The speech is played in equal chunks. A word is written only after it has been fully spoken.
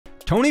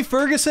Tony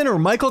Ferguson or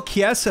Michael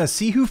Chiesa?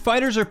 See who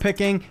fighters are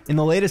picking in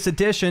the latest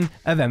edition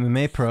of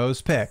MMA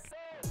Pros Pick.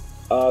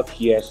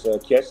 Chiesa.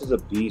 Chiesa's a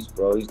beast,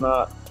 bro. He's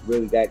not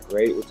really that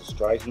great with the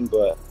striking,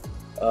 but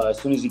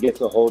as soon as he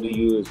gets a hold of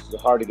you, it's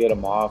hard to get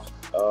him off.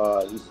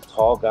 He's a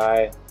tall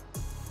guy,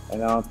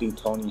 and I don't think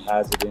Tony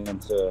has it in him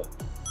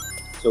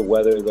to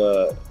weather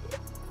the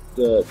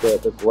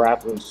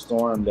grappling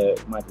storm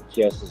that Michael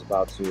Chiesa is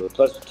about to.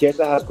 Plus,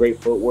 Chiesa has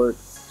great footwork.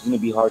 He's going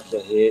to be hard to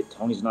hit.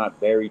 Tony's not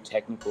very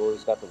technical.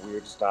 He's got the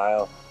weird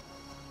style.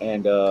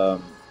 And,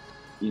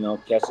 you know,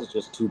 Chiesa's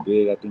just too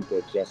big. I think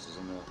that Chiesa's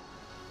going to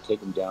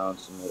take him down,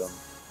 submit him.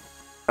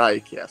 Probably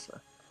Chiesa.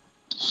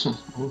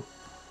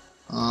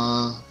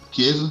 Chiesa, just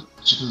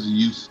because of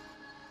youth.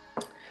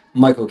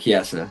 Michael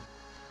Chiesa.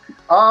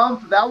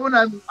 For that one,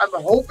 I'm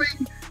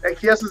hoping that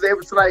Chiesa's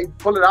able to like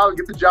pull it out and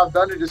get the job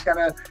done and just kind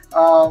of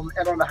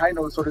end on the high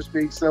note, so to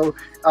speak. So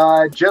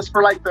just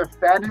for like the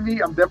fan in me,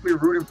 I'm definitely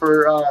rooting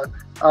for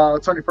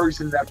Tony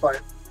Ferguson in that fight.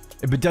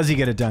 But does he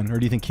get it done, or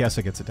do you think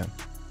Chiesa gets it done?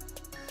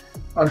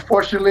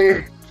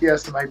 Unfortunately,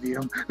 Chiesa might beat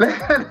him. But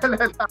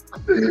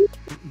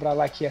I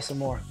like Chiesa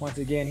more. Once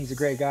again, he's a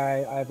great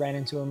guy. I ran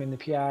into him in the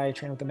PI,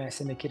 trained with him at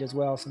Syndicate as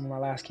well, some of my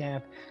last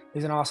camp.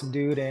 He's an awesome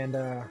dude, and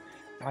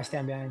I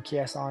stand behind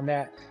Chiesa on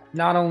that.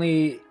 Not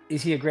only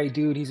is he a great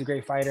dude, he's a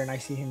great fighter, and I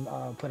see him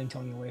putting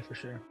Tony away for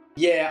sure.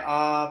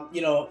 Yeah,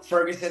 you know,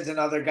 Ferguson's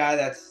another guy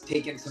that's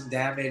taken some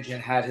damage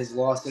and had his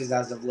losses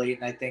as of late.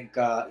 And I think,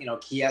 you know,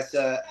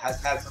 Chiesa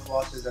has had some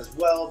losses as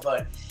well,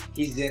 but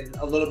he's in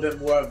a little bit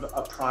more of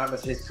a prime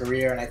of his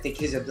career. And I think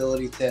his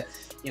ability to,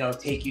 you know,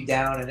 take you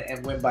down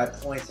and win by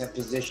points and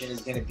position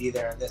is going to be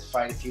there in this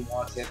fight if he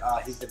wants it.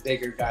 He's the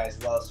bigger guy as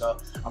well. So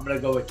I'm going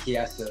to go with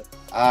Chiesa.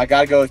 I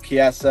got to go with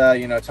Chiesa.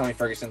 You know, Tony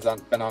Ferguson's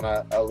been on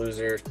a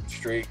loser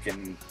streak,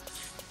 and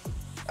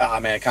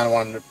man, I kind of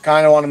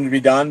want him to be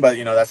done, but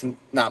you know that's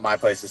not my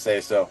place to say.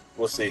 So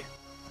we'll see.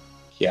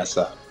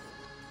 Chiesa.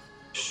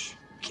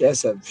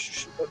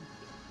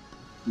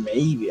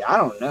 Maybe, I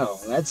don't know.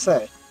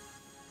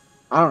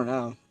 I don't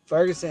know.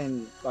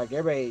 Ferguson, like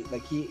everybody,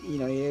 like he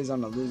is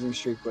on a losing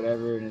streak,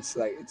 whatever, and it's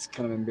like it's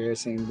kind of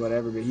embarrassing,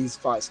 whatever. But he's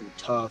fought some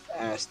tough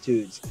ass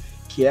dudes.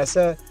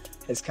 Chiesa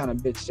has kind of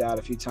bitched out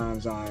a few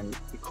times on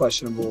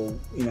questionable,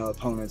 you know,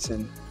 opponents,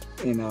 and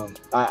you know,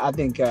 I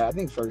think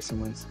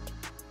Ferguson wins.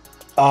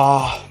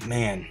 Oh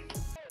man,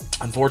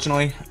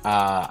 unfortunately,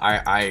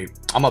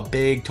 I'm a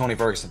big Tony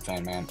Ferguson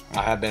fan, man.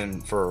 I have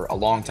been for a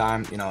long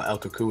time. You know, El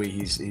Kukui,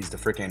 he's the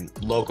freaking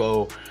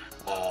loco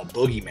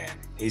boogeyman.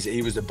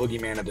 He was the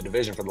boogeyman of the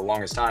division for the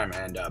longest time,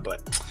 and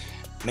but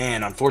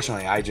man,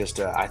 unfortunately, I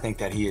think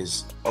that he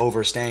is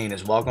overstaying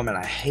his welcome, and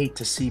I hate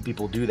to see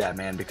people do that,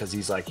 man, because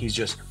he's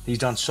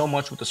done so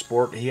much with the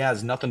sport. He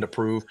has nothing to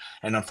prove,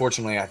 and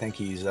unfortunately, I think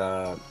he's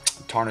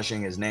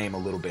tarnishing his name a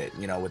little bit,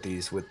 you know, with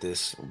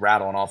this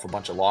rattling off a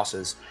bunch of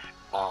losses.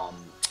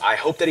 I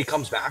hope that he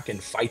comes back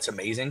and fights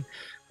amazing,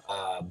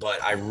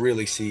 but I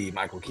really see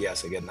Michael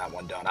Chiesa getting that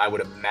one done. I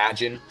would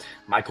imagine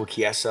Michael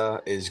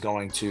Chiesa is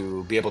going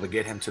to be able to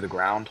get him to the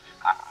ground.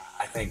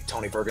 I think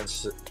Tony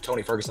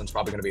Ferguson's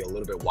probably going to be a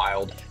little bit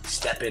wild,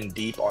 step in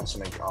deep on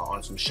some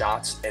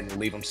shots, and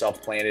leave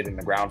himself planted in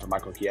the ground for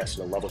Michael Chiesa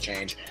to level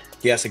change.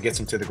 Chiesa gets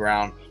him to the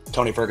ground.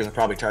 Tony Ferguson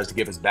probably tries to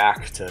give his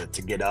back to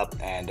get up,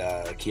 and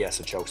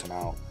Chiesa chokes him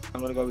out.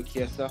 I'm going to go with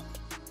Chiesa.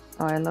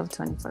 Oh, I love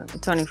Tony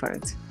Ferguson.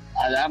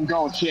 I'm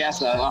going with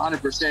Chiesa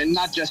 100%,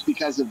 not just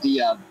because of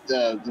the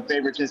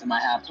favoritism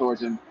I have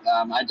towards him.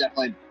 I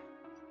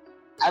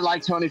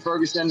like Tony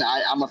Ferguson.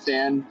 I'm a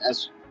fan,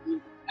 as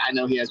I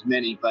know he has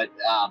many, but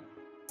I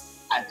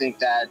think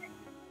that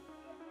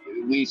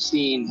we've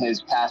seen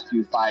his past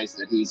few fights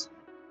that he's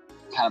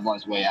kind of on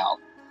his way out.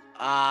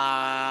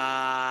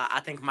 I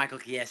think Michael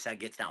Chiesa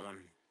gets that one.